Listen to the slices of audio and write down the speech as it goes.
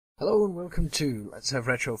Hello and welcome to Let's Have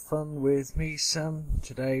Retro Fun with me, Sam.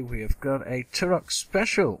 Today we have got a Turok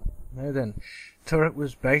special. Now then, Turok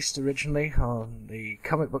was based originally on the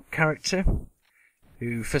comic book character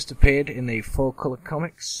who first appeared in the Four Colour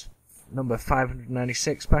Comics, number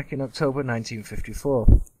 596, back in October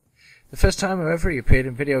 1954. The first time, however, he appeared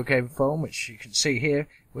in video game form, which you can see here,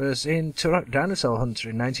 was in Turok Dinosaur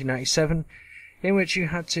Hunter in 1997, in which you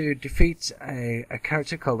had to defeat a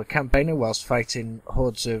character called the Campaigner whilst fighting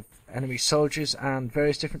hordes of enemy soldiers and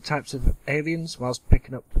various different types of aliens whilst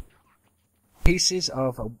picking up pieces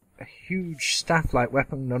of a huge staff-like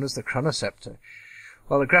weapon known as the Chronoceptor.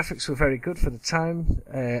 While the graphics were very good for the time,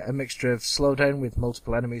 a mixture of slowdown with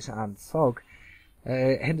multiple enemies and fog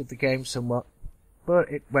hindered the game somewhat, but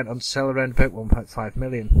it went on to sell around about 1.5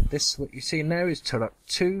 million. This, what you see now, is Turok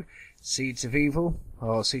 2, Seeds of Evil,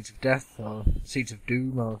 or Seeds of Death, or Seeds of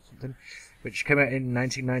Doom, or something, which came out in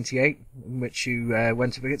 1998, in which you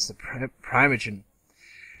went up against the Primogen.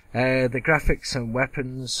 The graphics and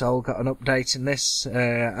weapons all got an update in this,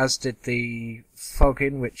 as did the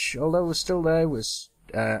fogging, which, although was still there, was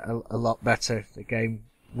a lot better. The game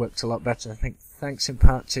worked a lot better, I think, thanks in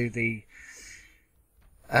part to the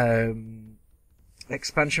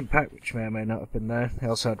expansion pack, which may or may not have been there. They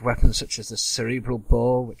also had weapons such as the cerebral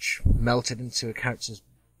bore, which melted into a character's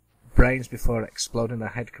brains before exploding their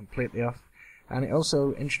head completely off. And it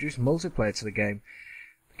also introduced multiplayer to the game.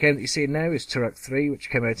 The game that you see now is Turok 3, which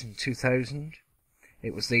came out in 2000.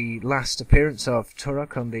 It was the last appearance of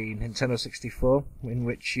Turok on the Nintendo 64, in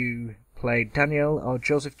which you played Daniel or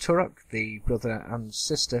Joseph Turok, the brother and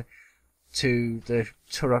sister to the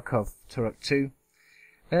Turok of Turok 2.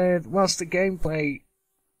 Whilst the gameplay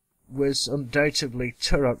was undoubtedly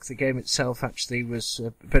Turok, the game itself actually was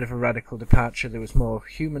a bit of a radical departure. There was more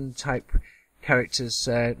human-type characters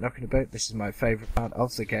knocking about. This is my favourite part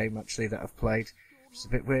of the game, actually, that I've played. It's a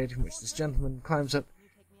bit weird, in which this gentleman climbs up,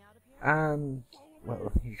 and,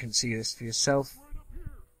 well, you can see this for yourself.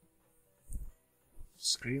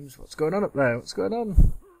 Screams, what's going on up there? What's going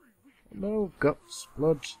on? No, guts,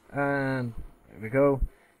 blood, and there we go.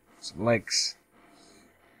 Some legs.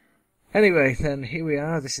 Anyway, then, here we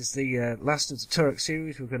are. This is the last of the Turok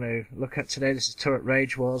series we're going to look at today. This is Turok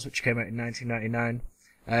Rage Wars, which came out in 1999,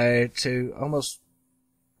 to almost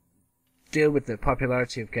deal with the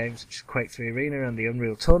popularity of games such as Quake 3 Arena and the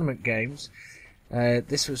Unreal Tournament games.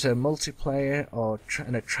 This was a multiplayer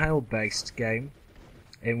and a trial-based game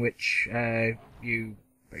in which you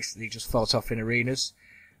basically just fought off in arenas.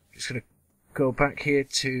 I'm just going to go back here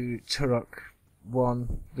to Turok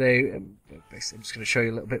 1. Basically, I'm just going to show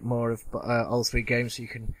you a little bit more of all three games so you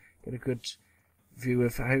can get a good view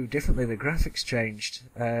of how differently the graphics changed.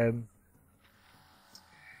 But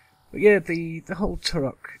yeah, the whole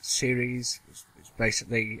Turok series is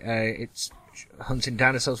basically it's hunting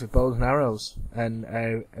dinosaurs with bows and arrows and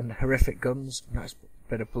horrific guns, nice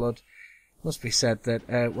bit of blood. It must be said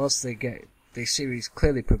that whilst the series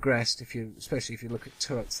clearly progressed, especially if you look at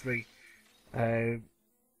Turok 3.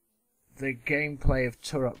 The gameplay of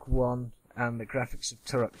Turok 1 and the graphics of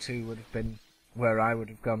Turok 2 would have been where I would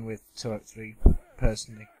have gone with Turok 3,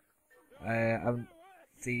 personally. And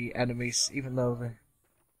the enemies, even though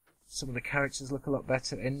some of the characters look a lot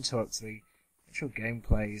better in Turok 3, actual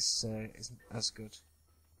gameplay isn't as good.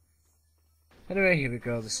 Anyway, here we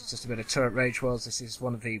go. This is just a bit of Turok Rage Wars. This is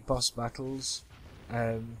one of the boss battles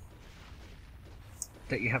that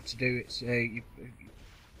you have to do. It's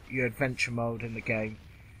your adventure mode in the game.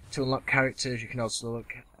 To unlock characters, you can also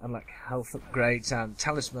unlock health upgrades and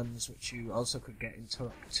talismans, which you also could get in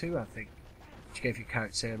Turok 2, I think, which gave your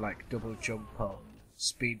character like double jump or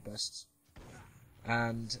speed bursts.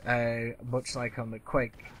 And much like on the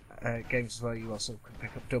Quake games as well, you also could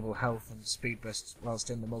pick up double health and speed bursts whilst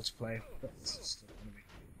in the multiplayer. But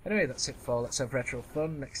anyway, that's it for Let's Have Retro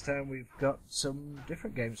Fun. Next time we've got some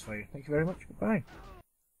different games for you. Thank you very much. Goodbye.